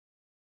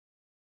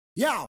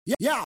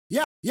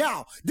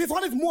Yeah. This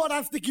one is more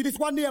than sticky. This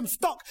one name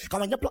stuck. Cause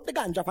when you pluck the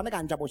ganja from the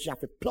ganja bush, you have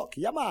to pluck.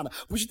 Yeah, man.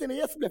 Push it in the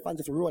spliff and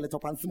just roll it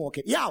up and smoke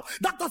it. Yo,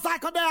 Dr.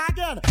 Psycho there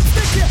again.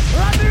 Stick it.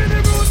 Right in the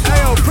mood.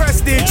 Hey, yo,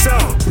 Prestige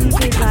Sound.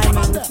 DJ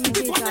Diamond.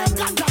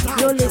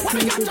 You're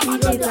listening to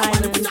DJ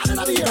Diamond.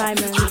 DJ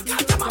Diamond.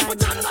 What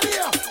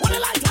the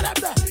lights on them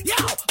there? Yo,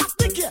 I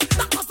stick it.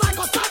 Dr.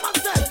 Psycho Simon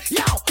said.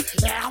 Yo,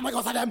 yeah, I'm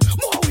gonna go them.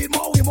 More weed,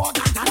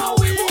 ganja. More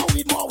weed, ganja.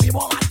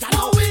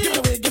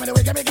 Give me the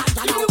way, give me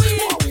ganja. More weed,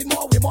 ganja.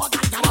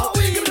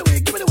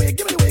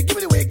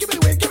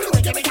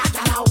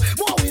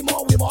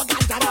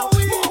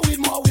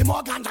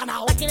 More ganja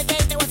now. Back in the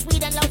days there was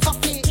weed and low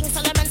coffee. King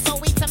Solomon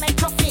sold weed to make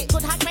profit.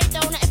 Good hard grade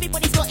though, not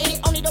everybody's got it.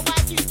 Only the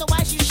wise use the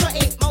wise, you shot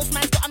it. Most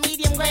man's got a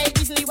medium grade,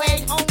 easily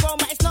weighed. Homegrown,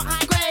 but it's not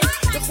high grade.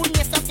 You're fooling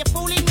yourself, you're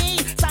fooling me.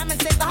 Simon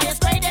says the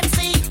highest grade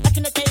MC. Back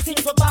in the days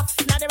things were buff,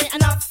 now there ain't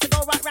enough to go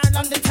right round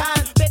London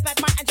town. Bit bad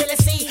mind and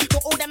jealousy.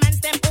 Got all the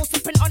mans them all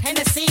sipping on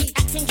Hennessy.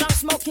 Acting drunk,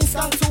 smoking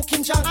skunk,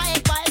 talking junk. I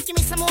ain't biased, give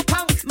me some more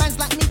punk. Man's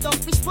like me don't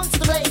response to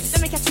the blaze.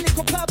 Let me catch a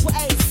little purple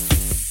ace.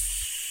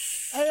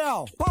 Hey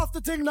yo, pass the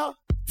thing now.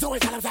 So we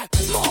tell them that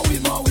more weed,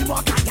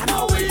 ganja.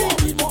 More weed,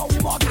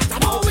 ganja.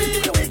 More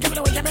weed, give me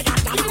the way, give me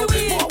ganja. More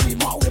weed,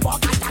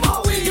 ganja.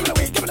 More weed, give me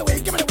the way,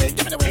 give me ganja.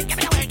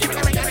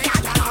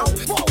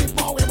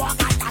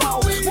 More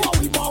weed,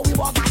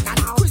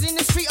 ganja. Cruising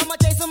the street on my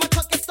days on my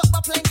clock, get stopped by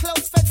plain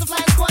clothes, feds of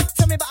flying squad.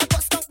 Tell me about I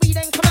got skunk weed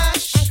and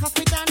commerce. Handcuff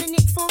me down the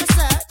nick for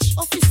research.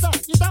 Officer,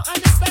 you don't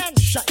understand.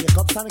 Shut your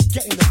guts and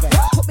get in the bed.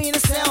 Put me in a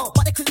cell,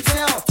 but they couldn't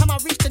tell. Time I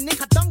reached the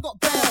nick, I done got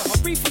bail. My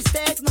brief was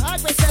dead in the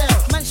highway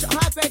cell. Man shot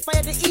high grade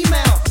via the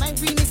email. Man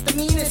green is the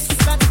meanest.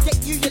 About to get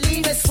you your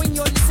leanest when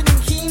you're listening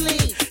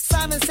keenly.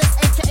 Simon says,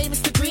 aka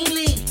Mr.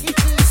 Greenlee. If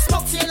you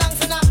smoke to your lungs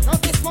and up,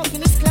 don't get smoking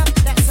this club.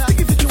 That's a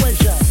sticky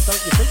situation,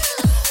 don't you think?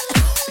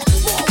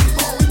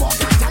 More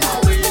ganja.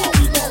 More weed,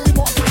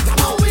 ganja.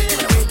 More weed, give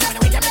me the way, give me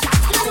the way, give me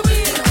ganja. More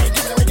weed, give me the way,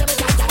 give me the way, give me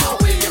ganja. More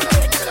weed, give me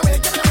the way,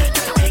 give me the way, give me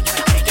the way, give me the way, give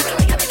me the way, give me the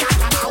way, give me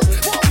ganja now.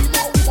 More weed,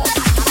 ganja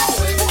now. More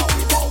weed, ganja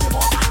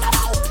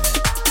now.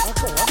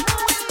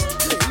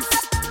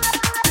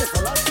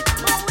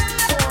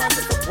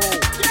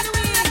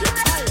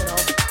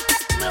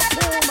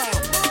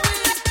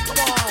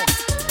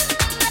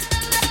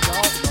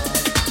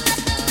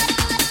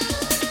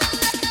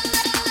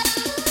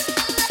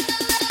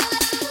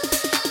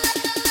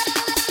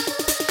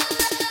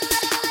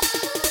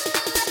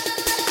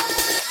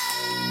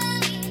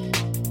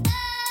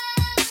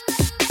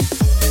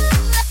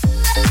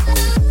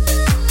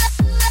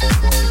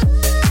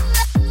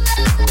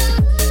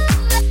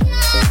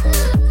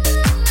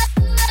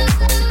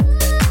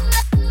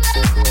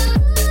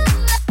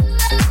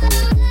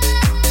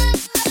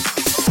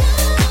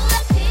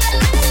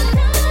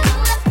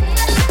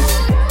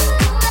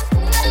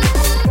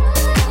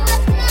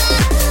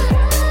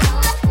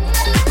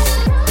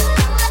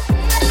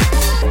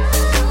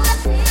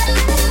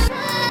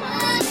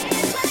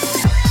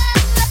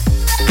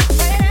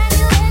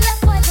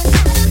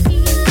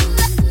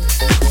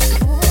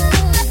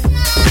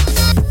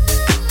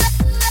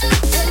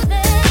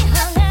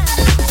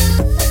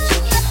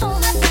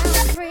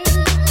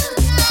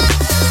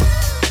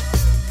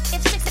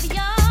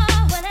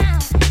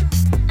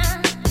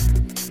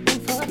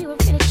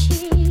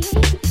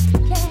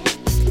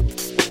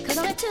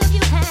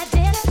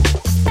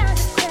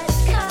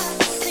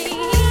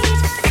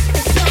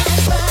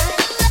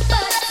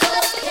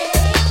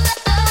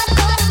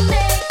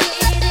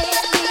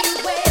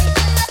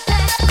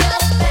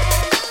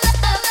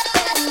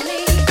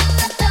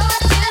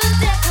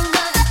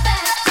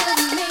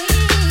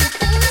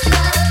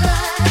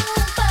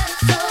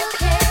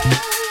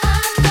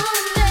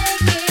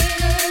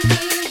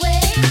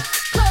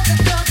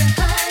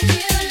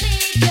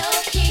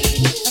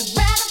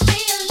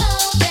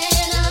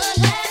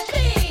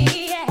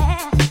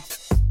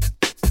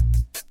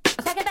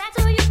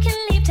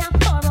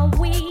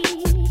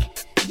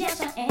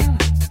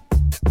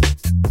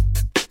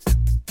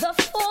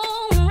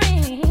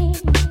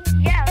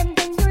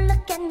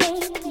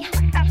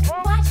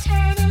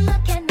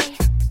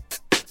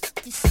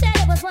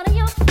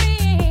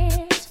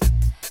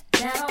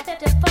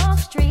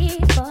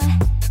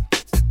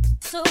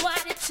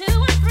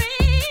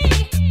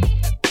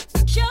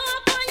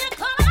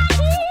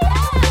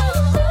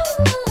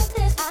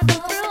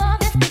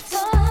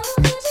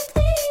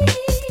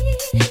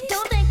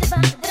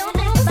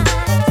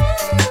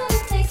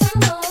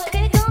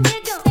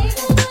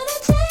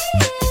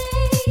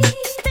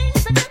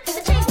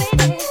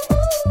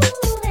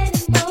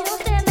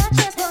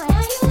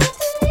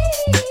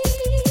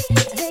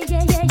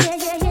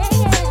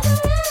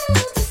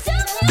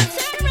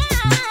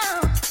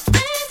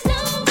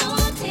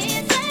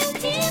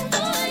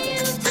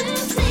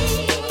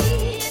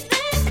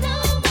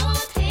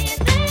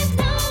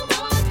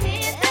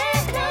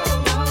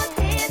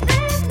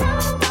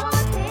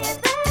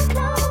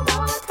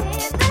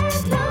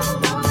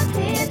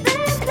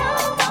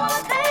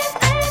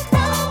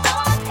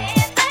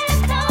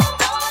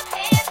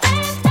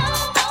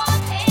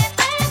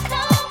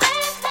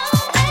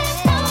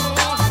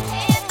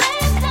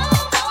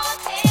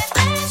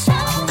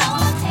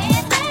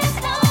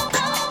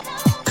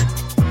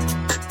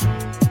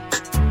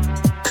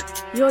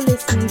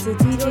 to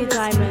DJ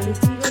Diamond,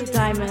 DJ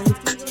Diamond,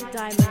 DJ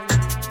Diamond.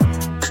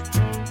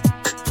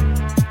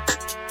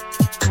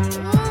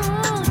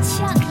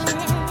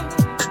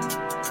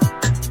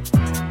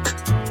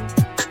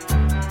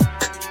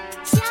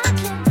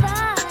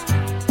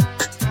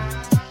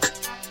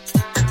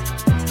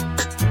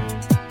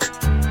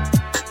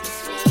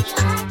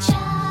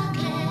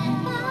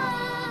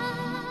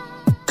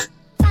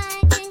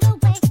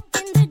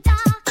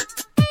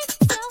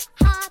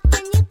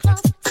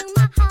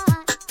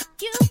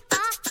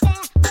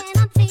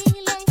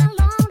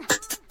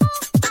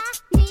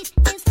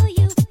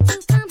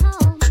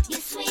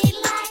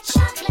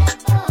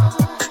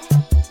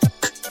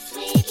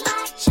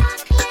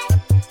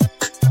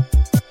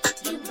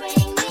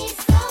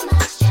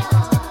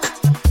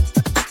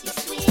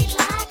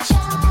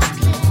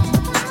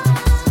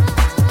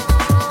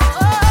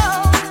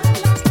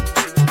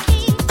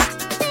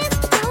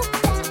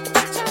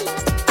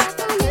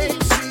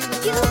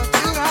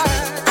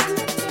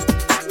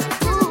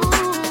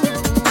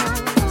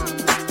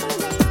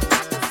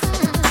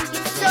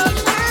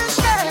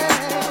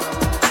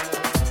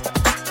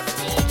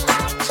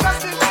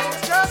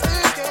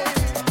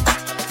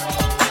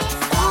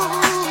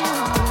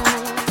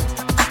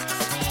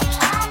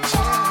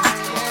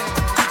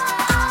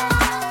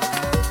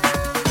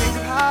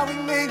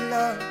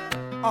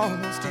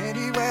 almost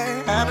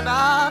anywhere. Haven't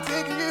I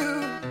taken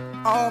you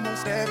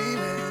almost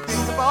everywhere?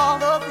 Think of all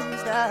the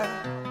things that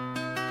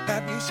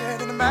we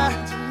shared in the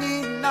mind to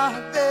me,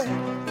 not there.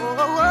 Oh,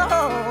 oh,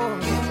 oh.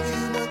 Giving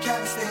you the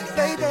kind of state,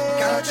 baby,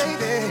 got you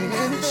there.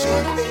 Any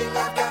short thing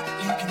I've got,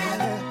 you can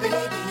have it,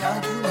 baby,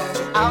 I'll do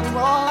magic. I'll do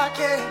all I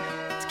can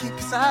to keep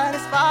you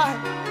satisfied.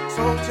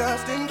 So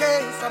just in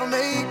case I don't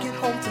make it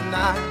home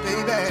tonight,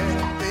 baby, baby,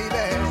 baby,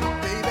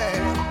 baby,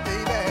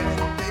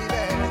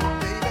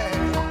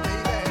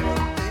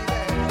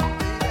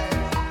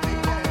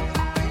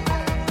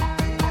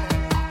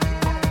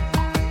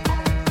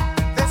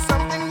 there's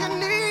something you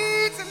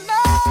need to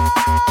know.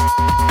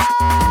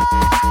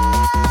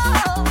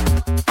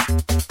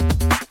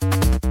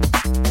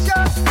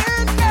 Just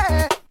in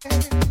case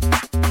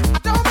I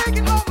don't make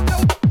it home,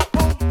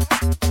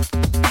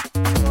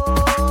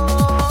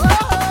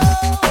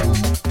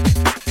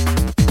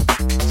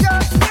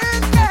 just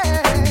in case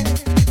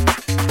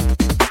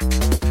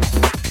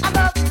I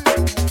love you,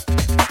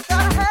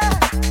 gotta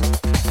have.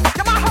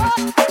 You're my heart,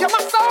 you're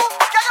my soul,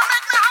 yeah, you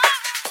make me hot.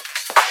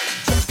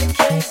 Just in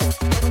case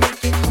I don't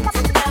make it home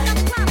tonight,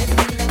 let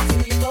me love to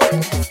you for the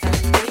last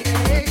time, baby.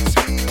 Hey,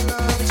 sweet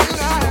love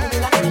tonight,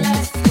 like the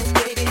last, 'cause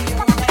baby, you're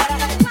all that I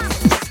have.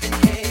 Just in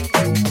case,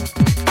 just in case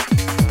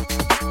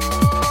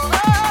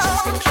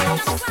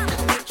I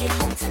don't make it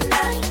home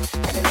tonight,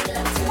 let me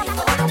love to you for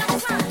the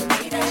last time,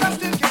 baby.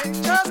 Just in case,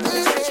 just in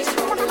case, just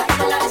wanna like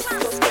the last,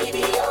 'cause baby,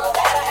 you're all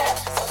that I have.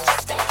 So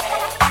just in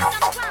case.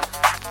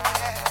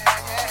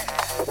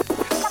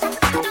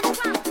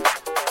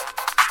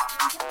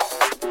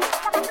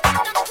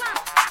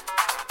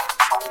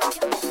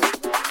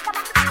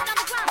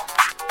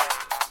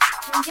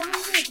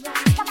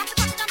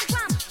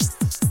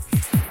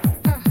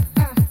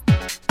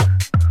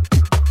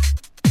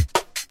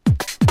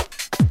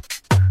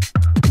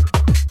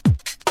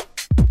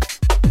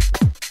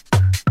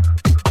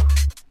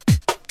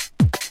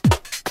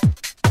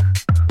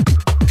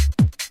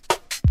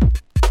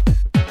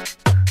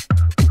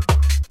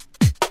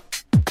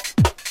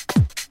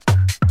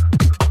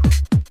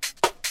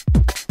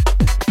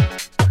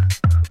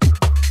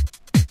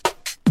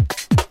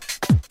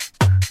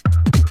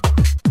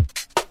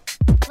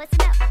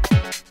 Listen up.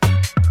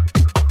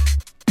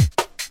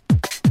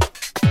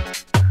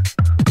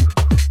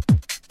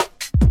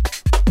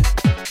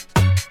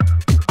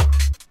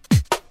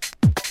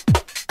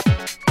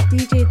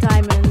 DJ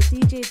Diamond,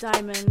 DJ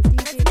Diamond,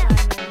 DJ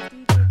Diamond,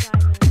 DJ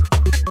Diamond,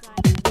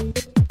 DJ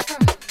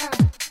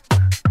Diamond.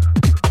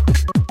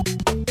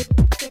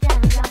 Get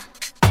down, y'all.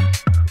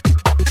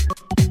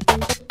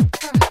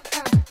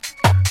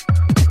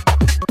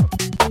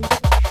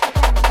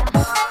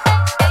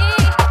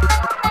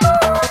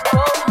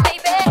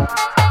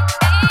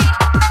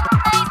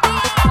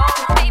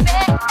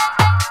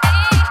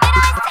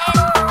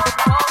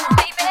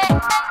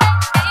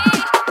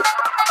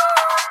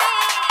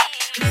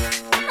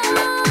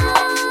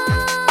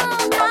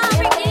 Oh,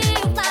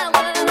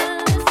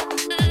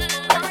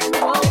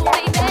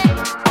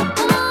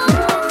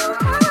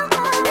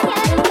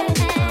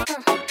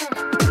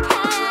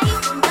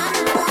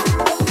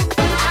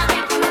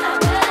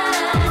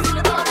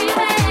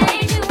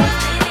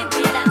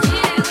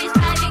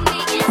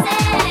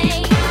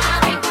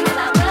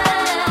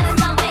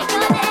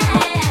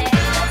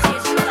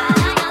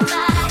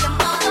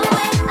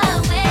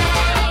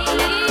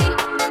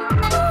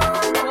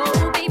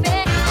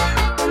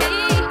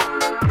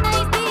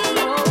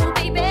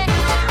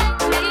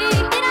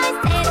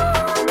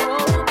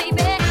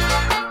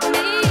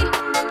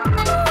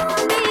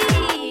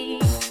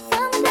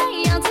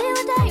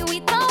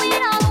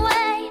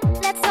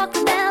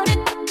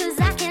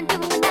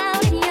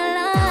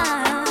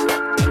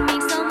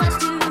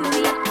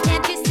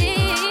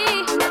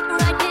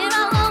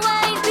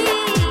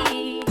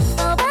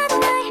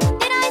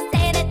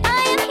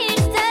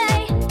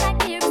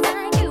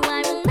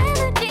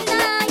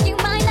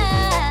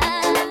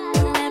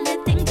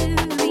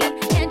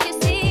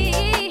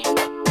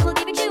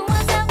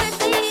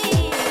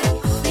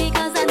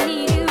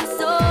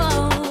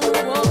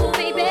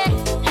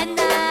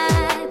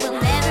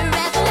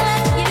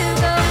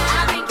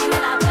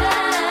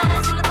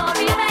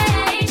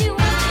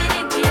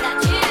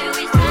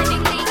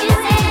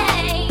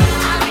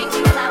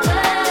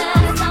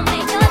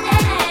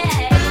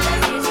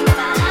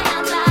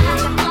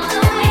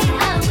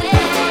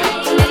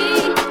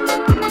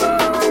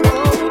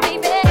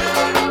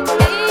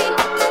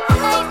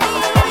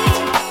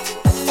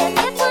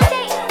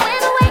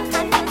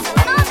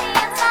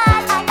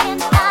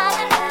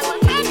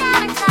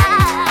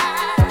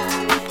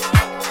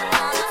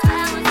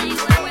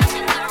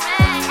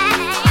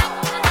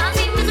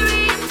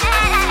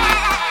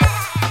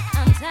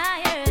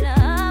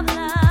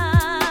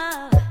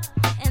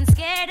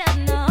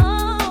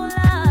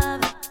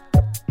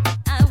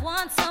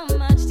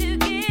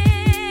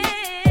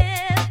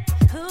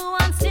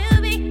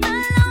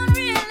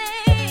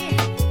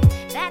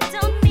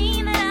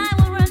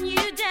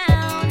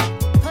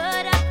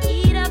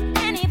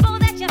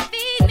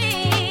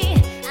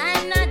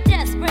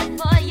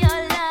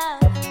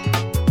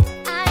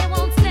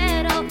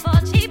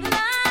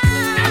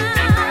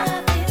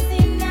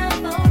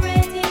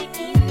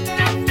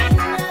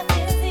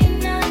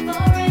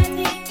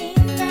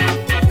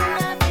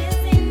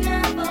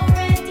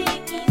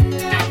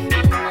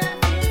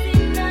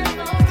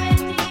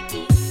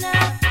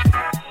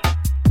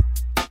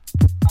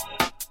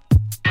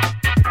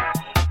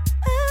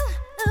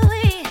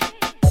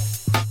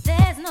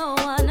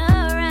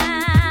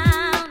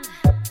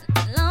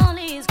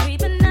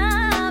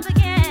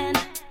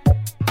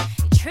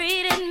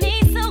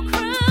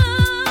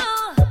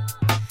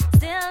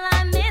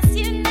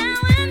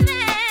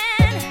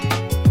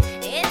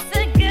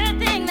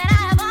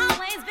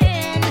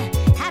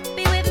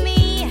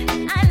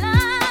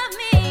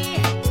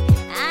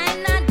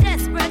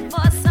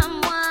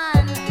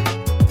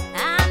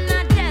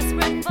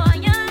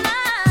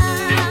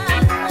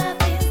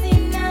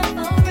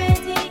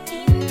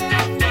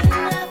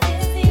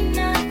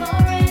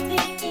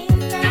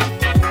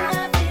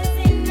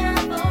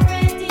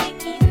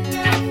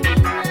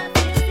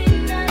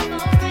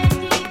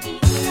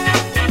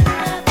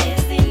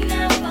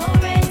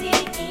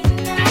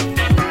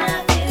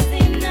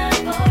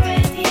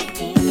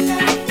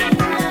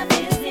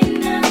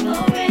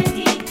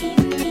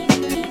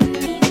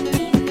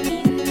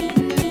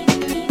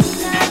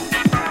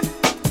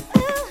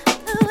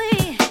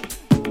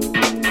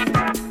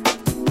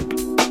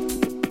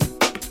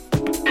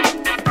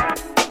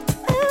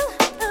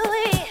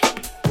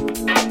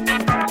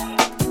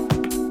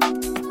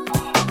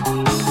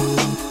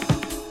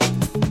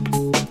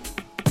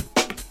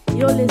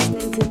 You're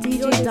listening to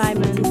DJ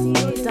Diamond,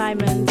 DJ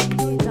Diamond,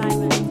 DJ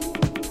Diamond.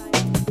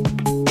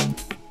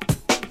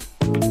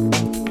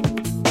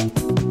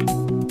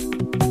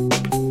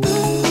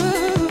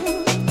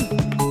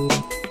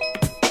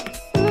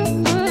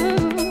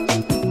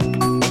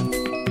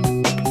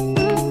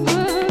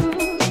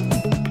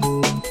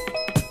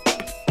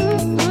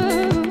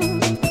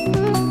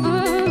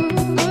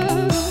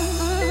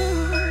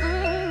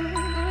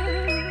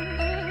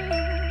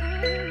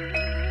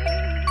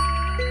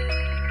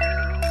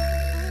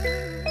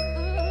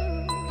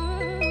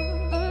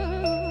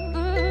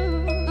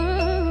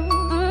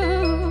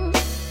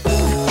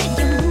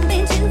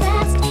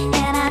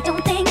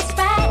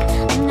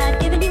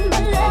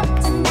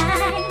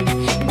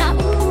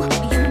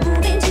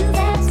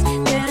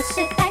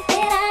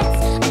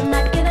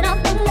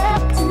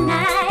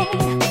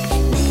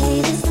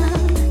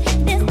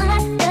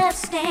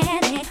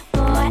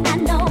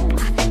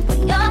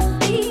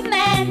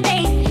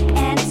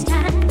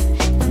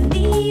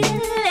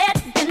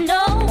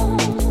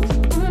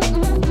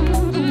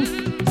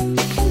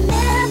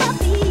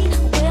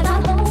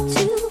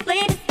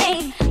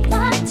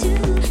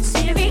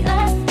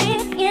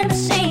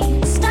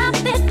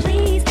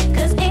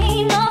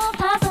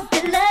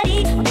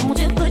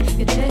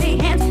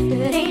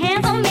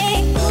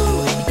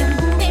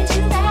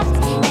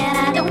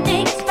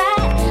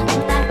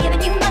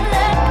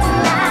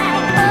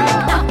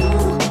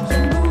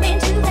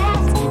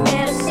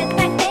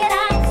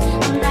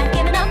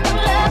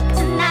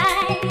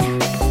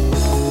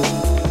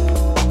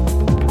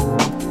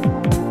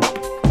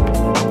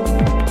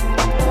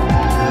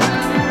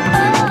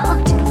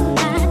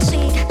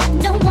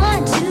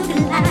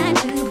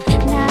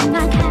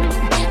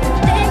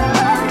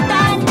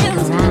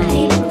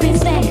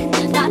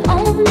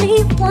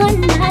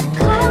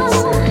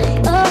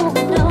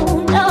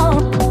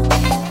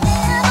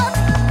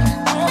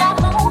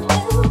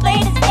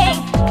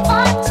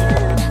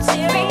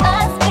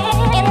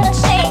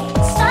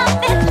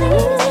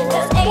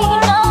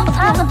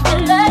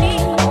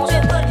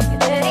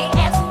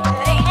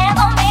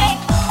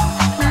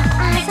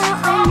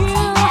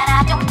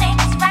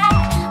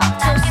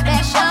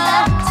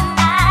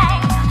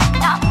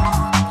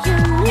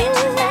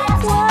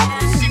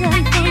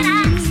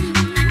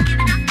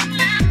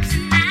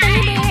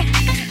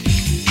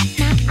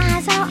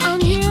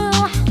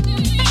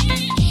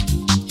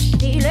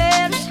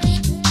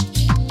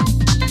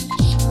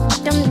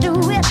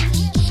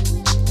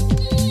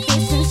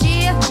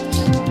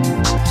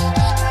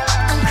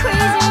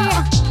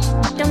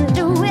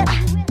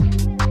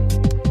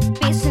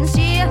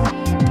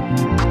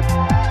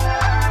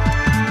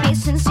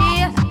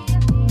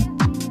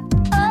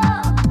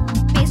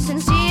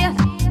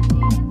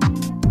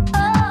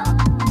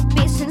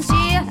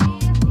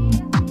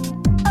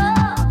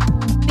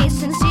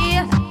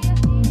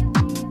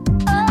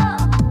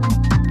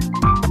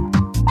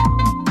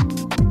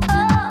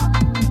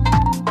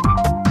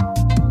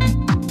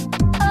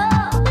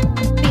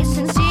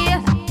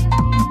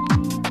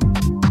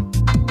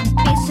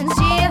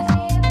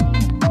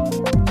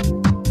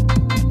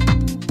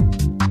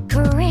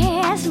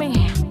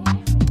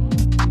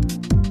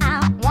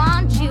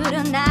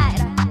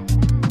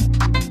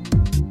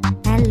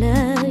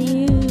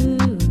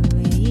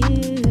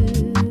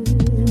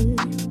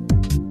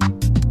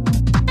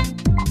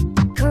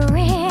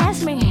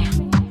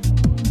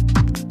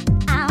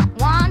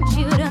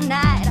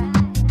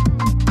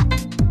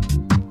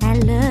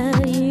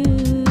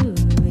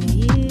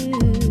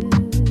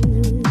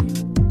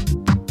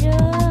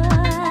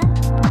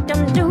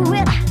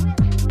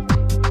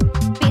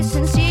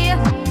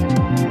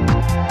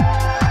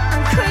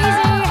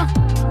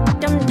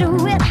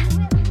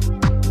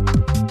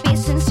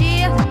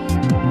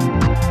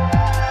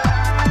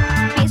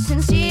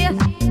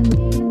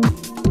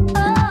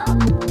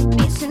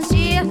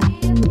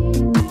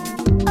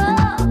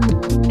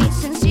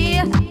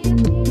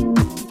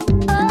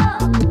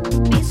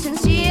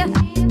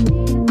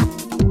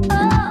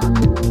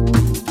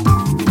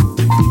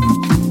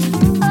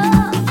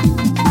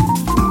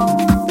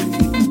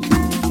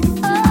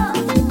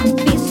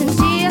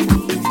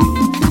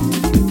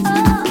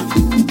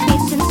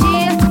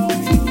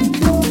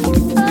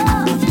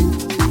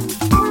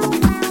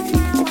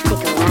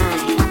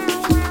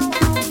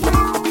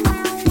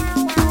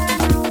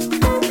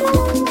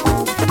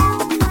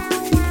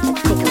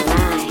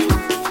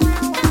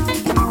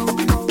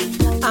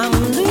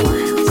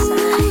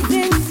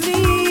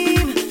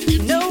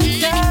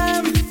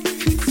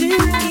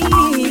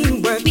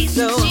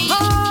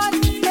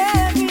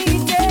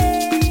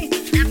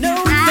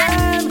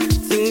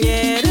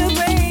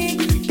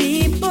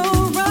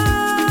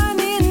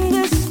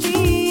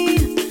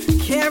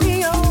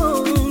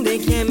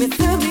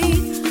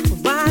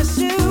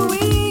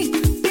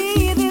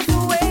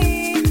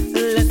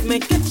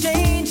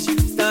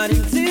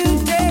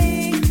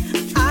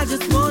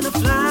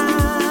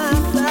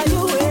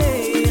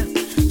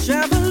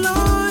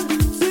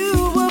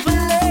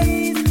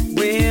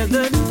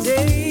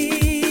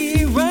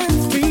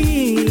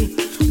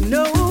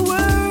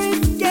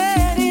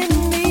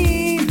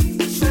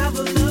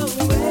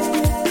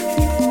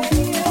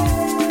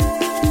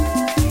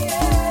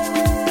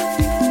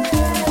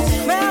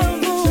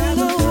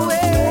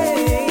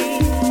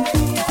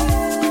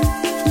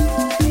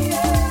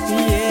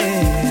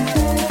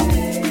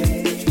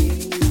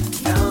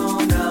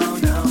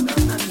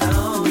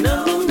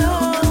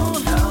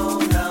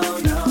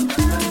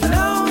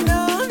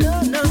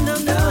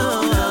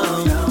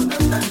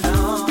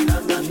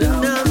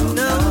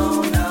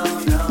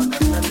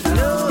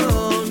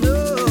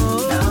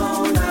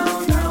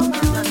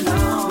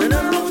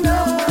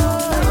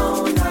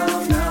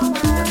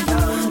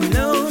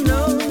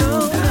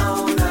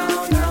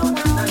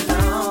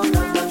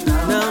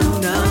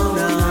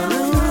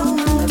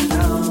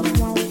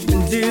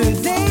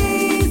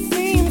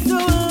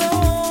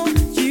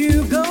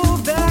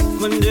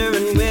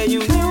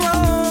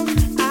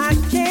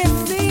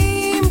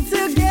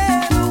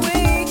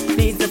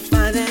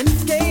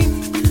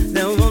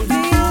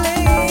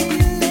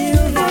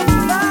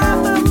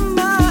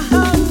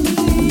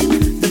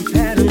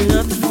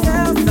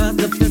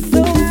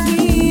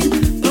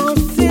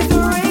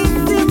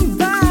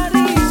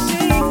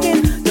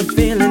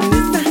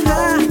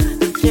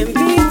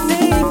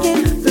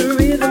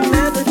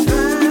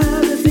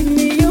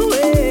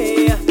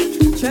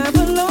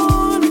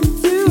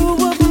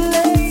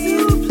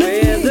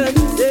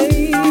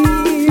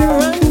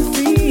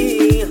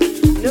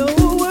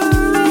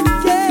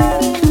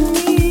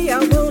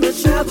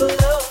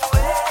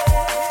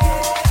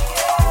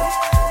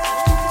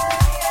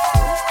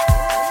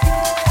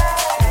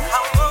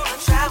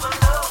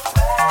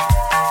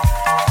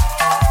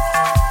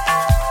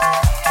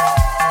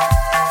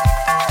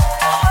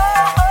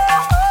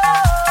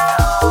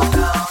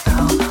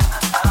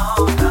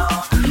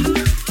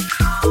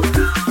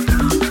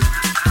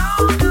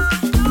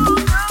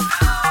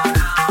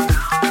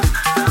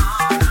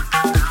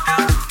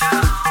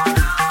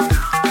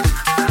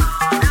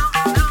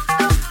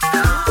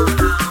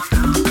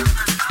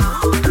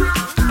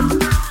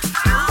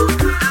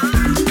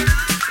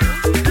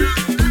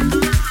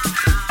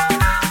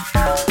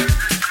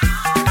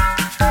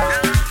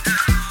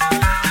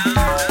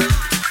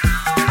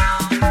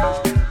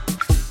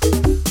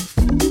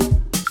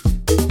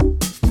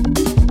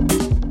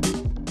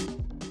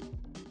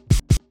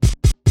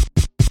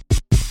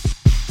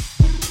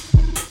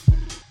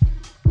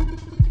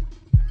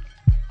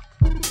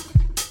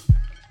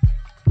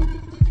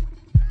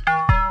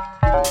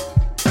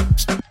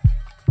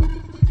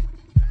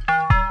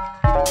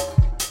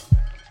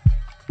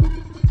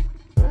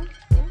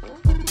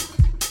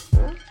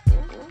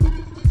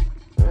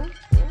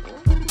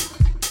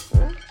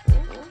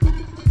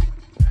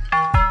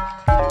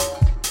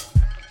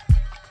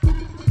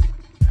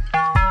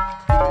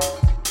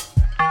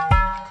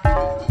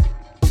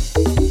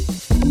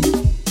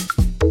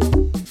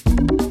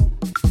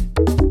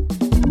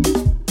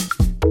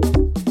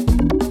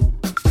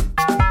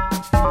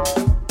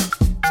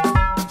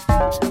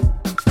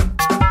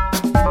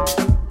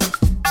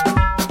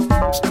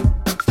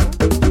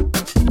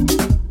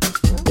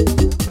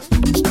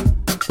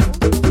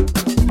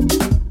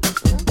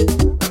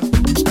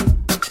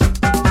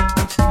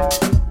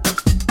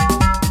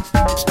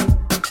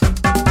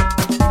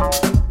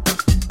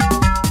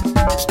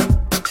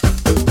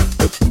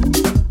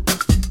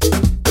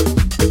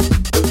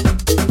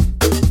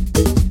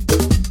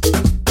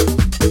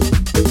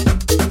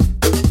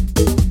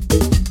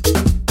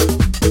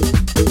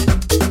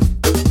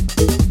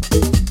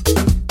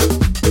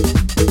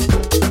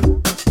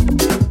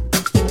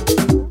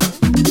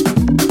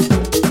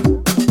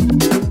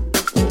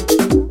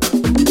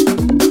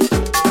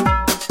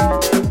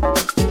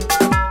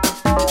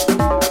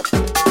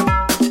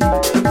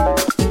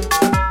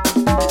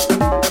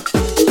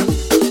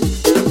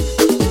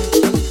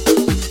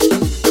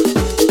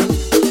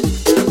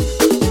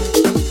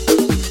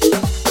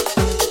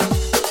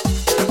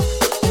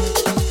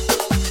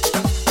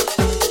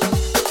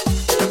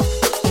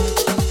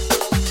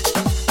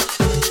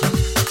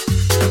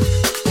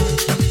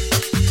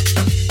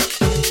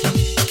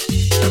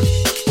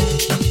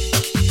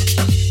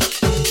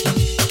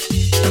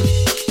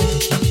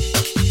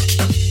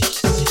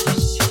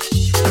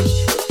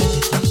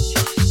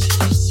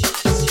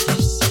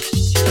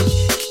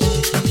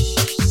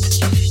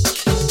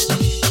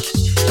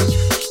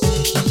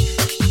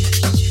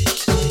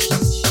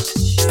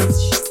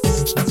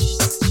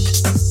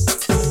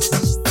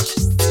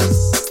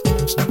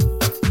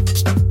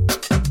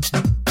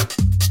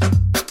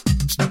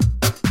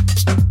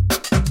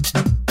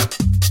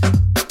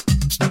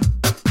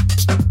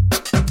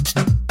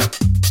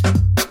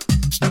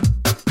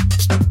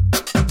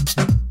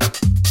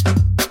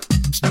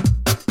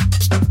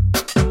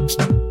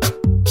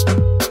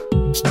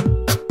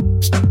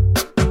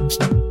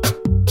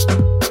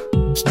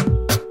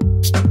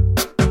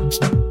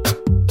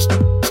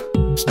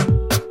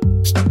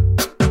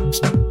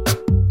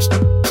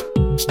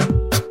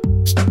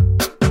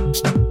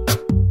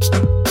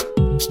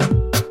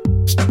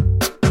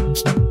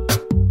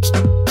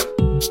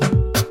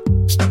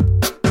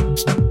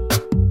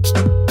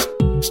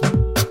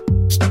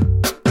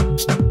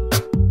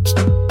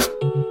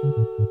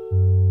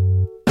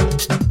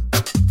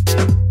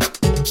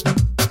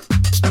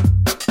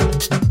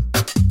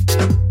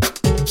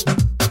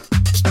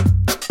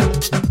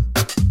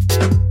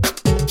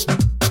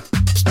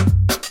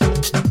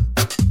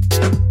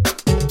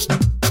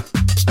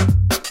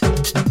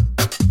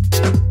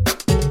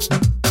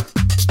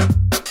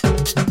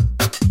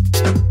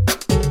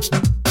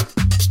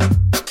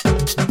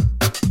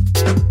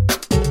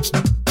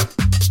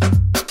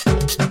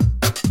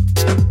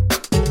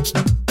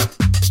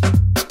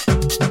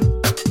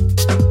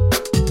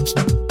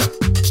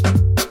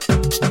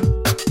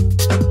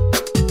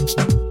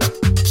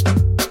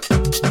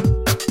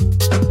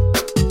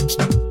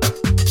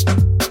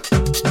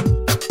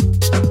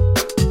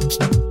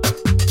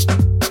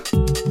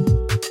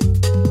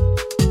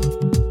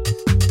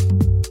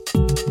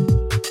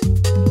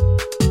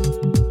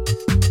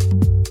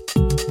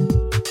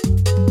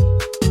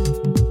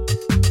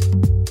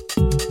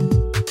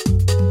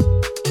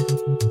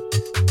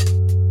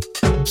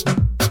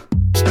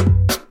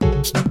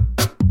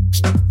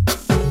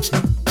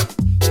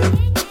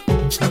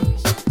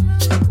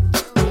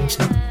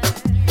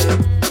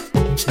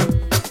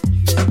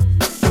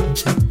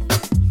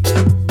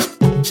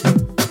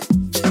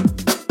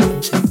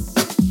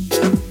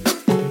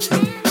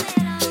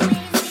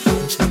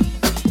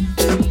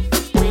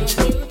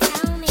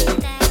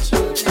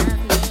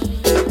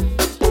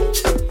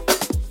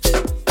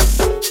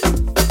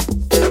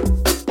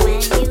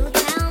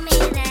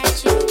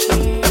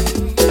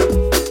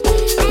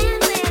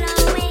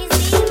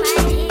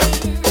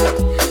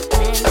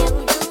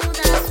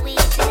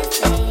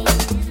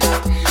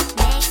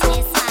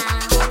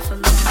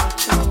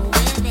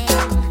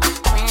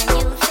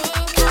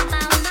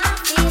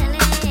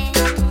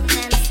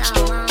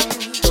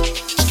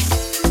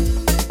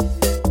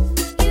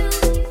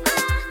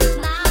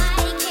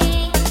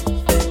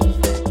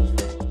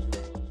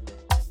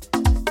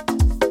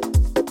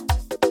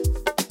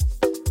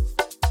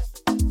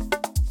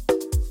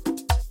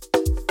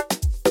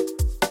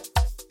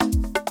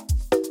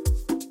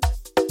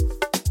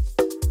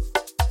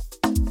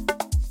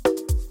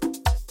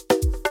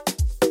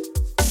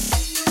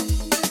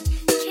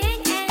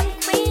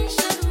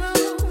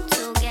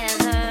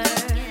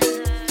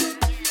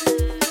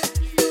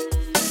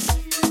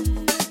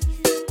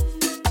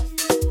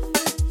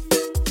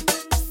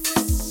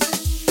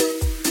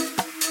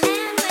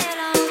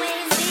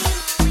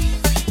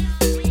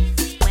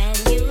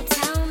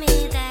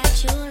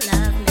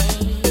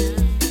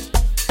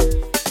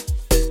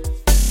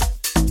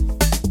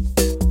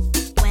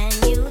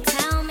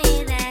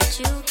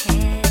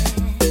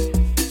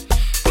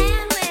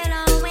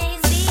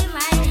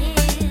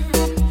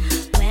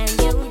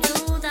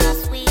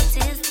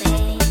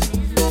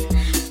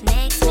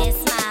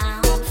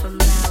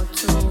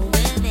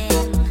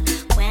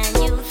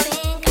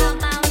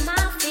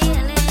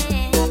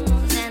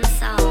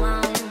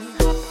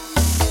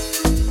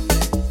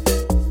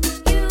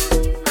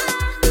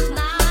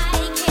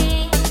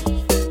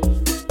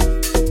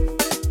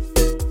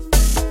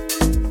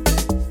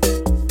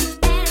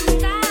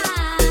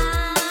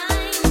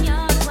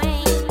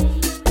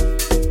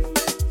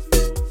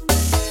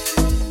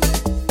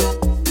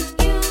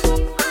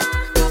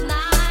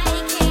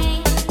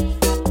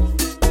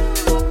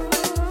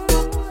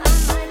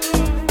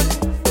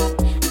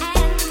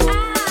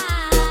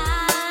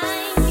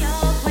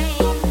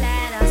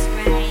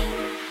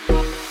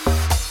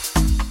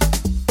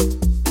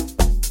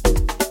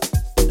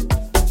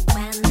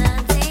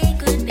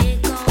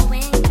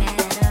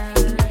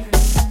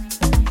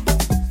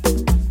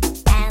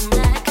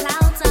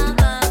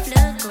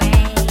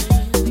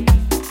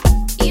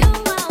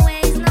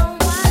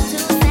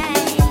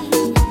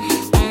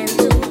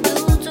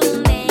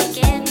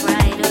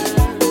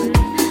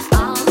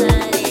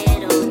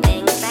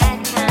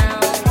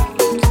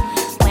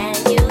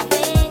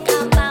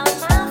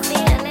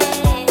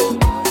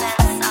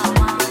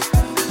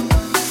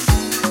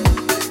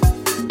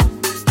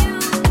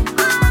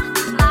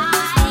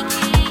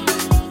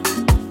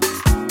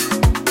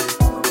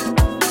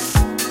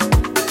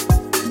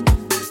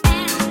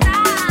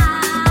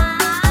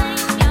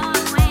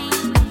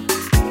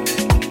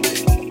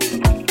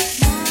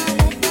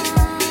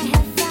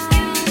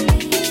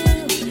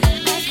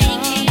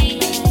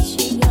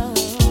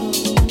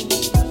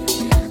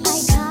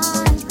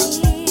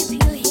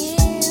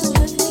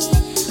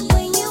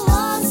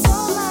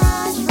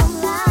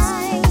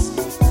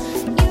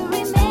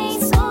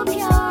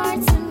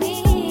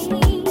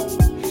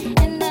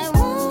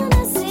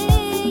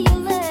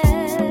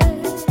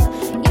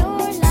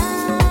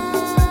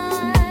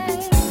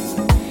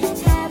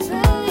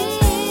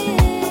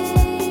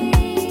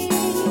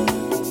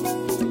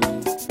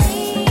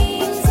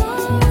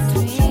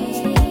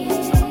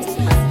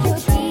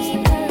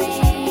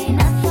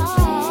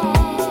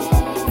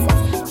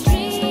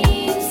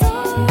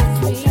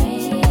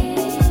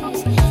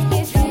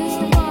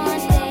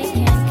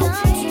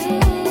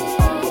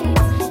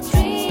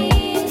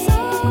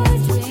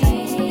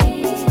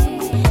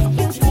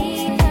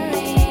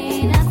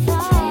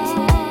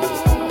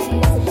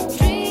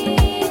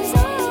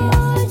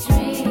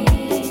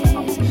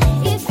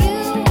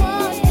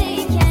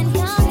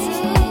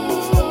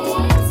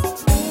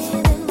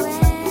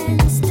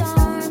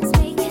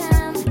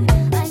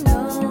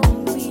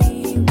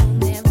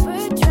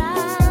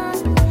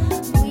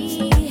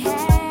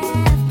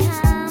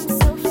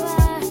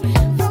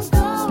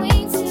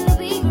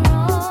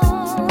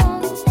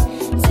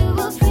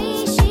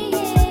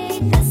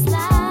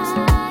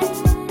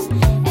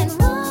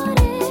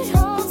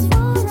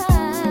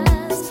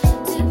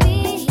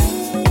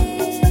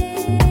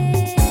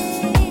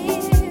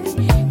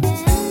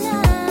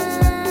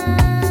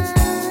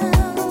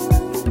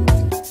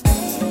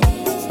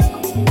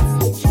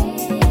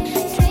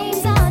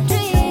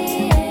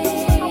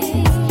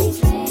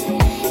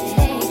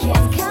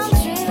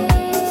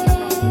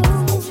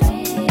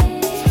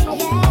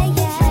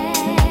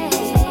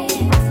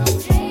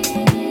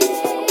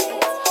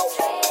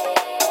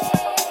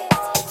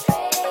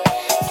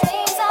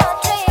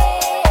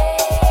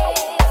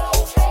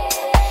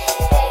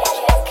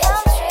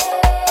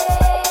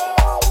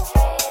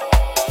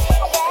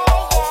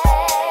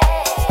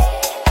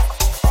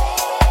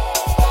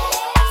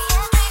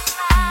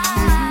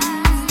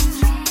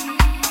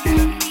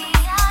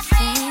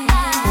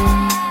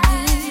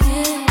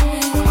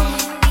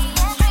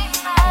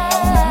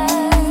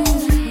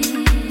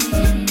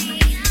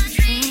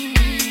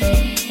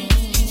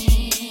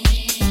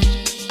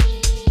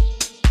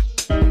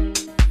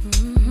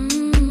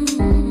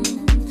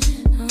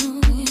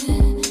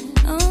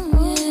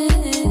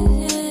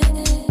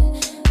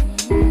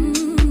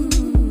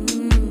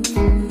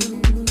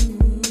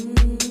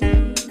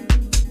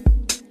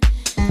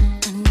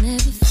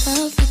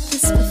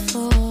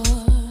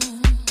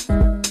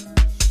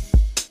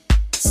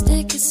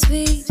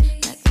 sweet,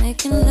 like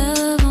making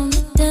love on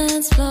the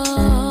dance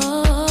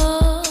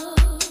floor.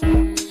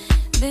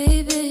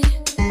 Baby,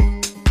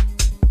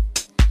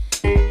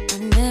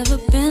 I've never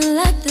been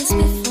like this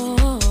before.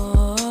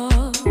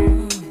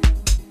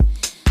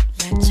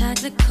 Like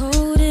chocolate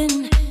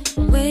coating,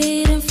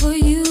 waiting for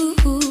you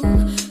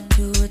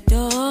to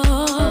adore.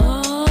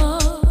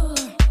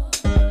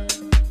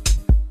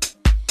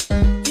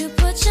 You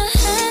put your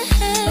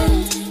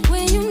hands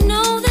where you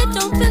know they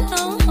don't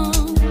belong.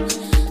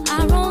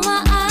 I roll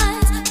my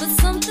eyes, but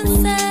something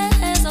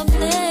says I'll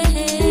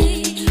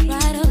play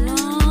right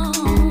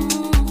along.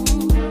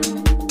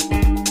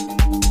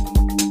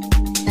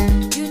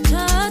 You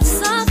touch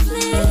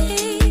softly,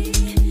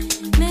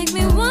 make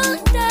me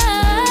wonder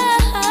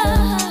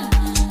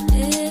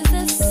if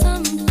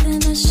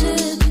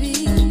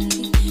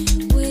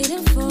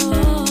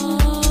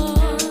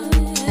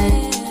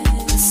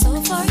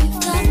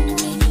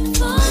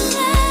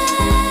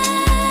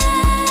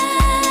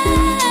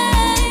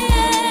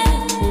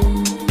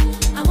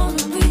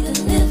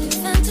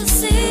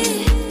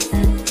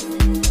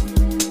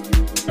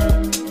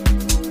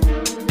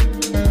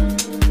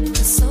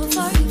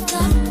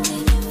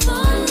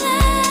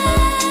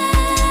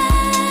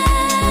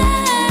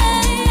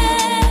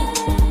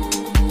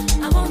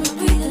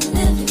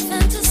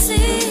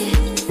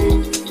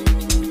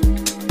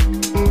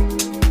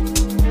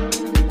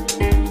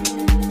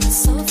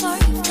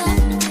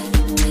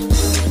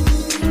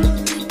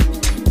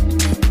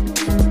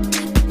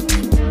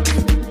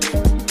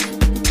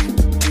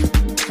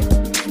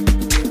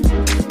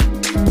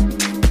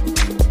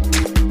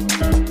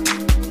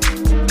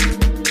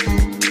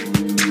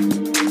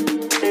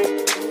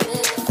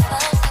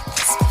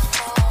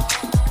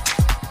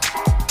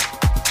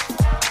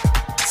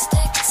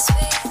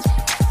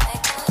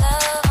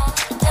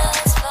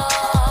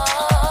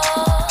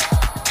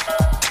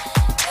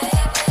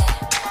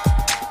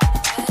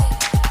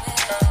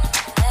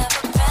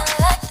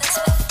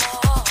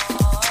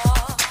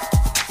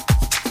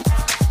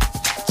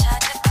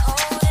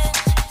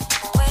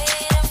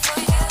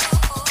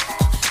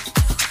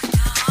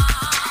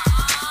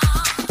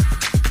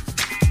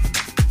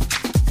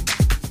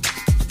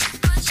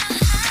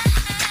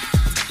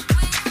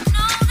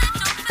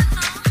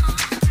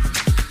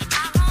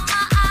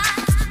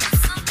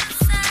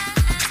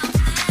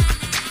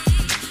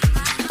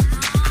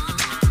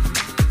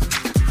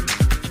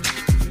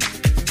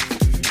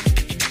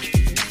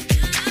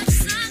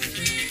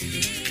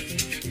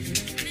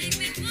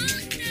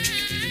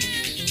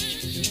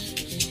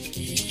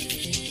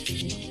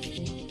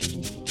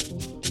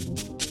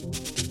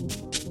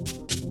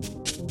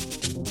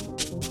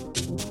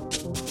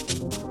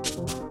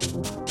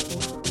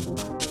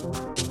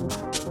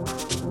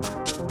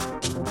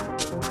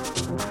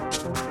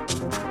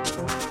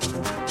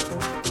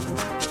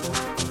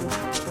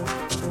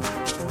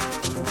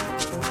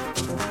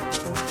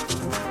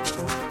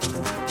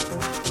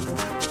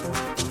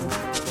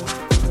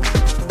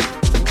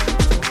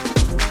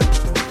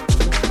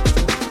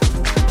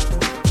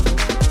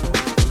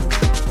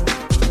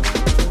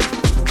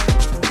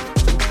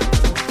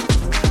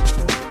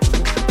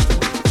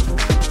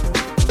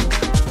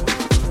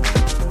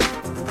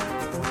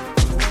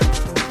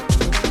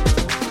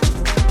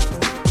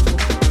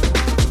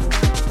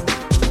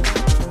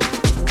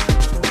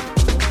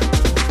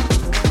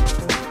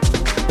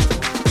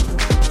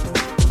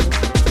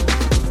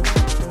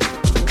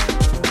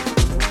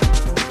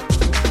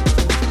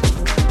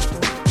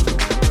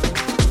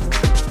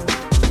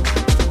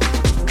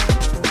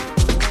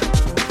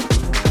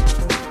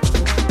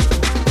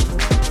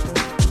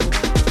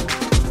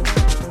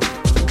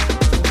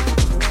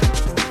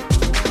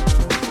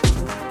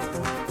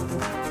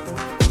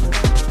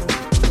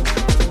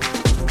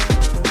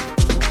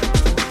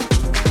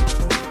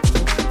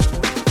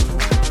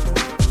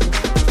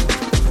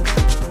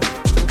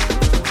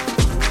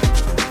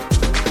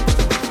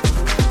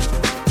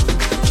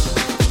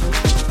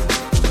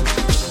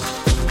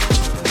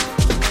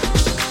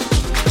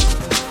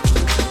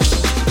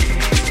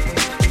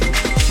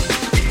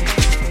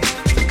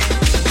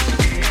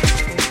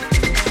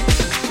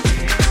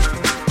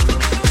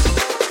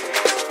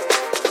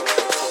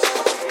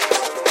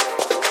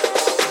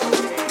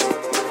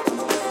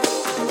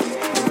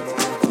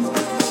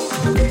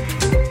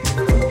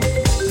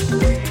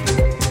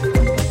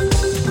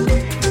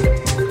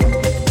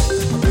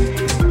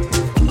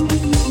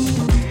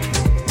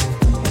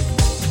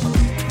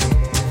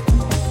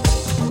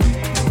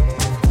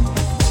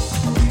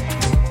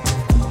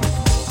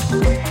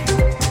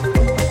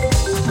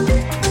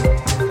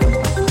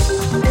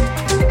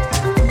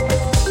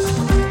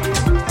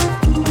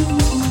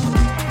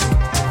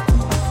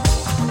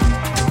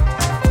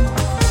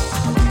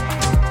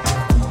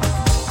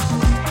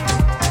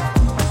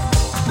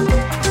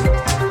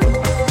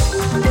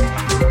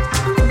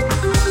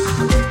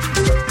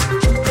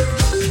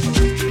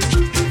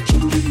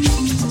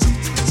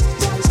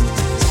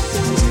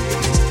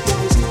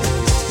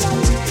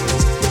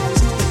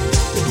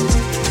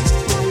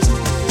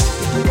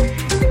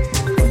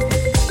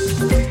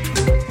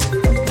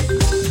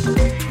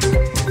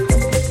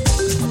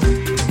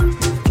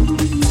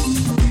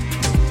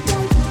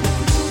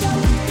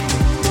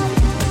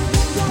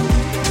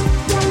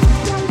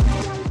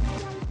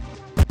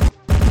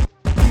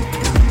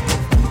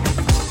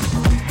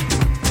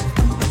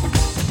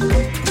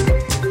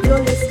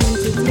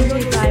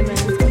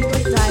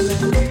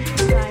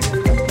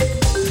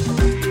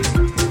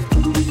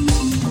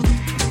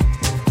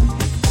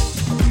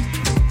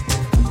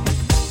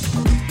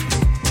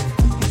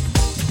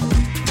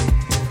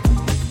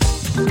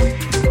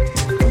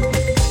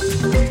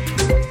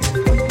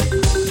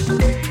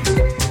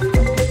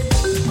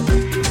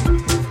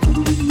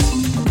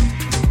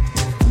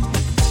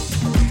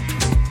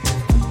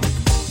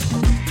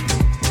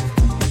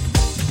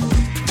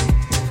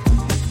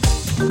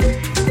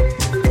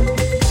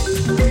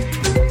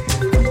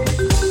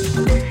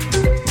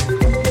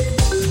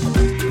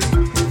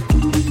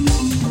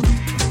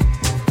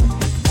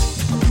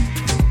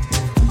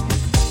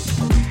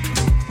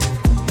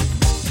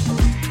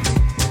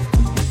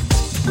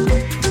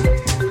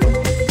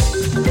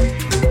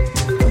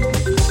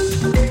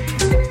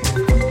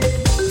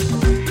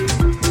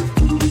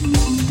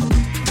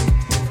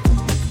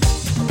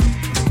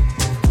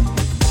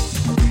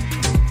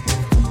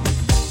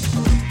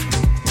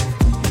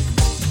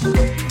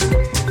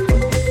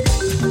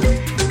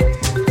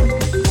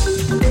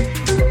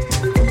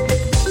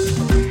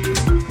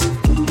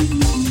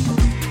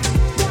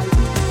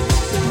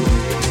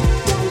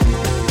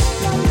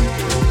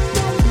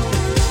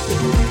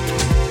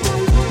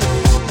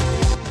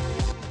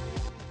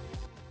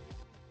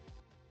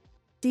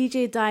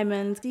DJ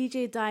Diamond,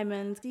 DJ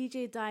Diamond,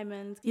 DJ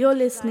Diamond. You're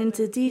listening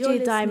to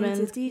DJ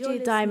Diamond,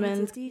 DJ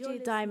Diamond,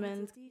 DJ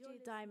Diamond,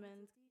 DJ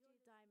Diamond.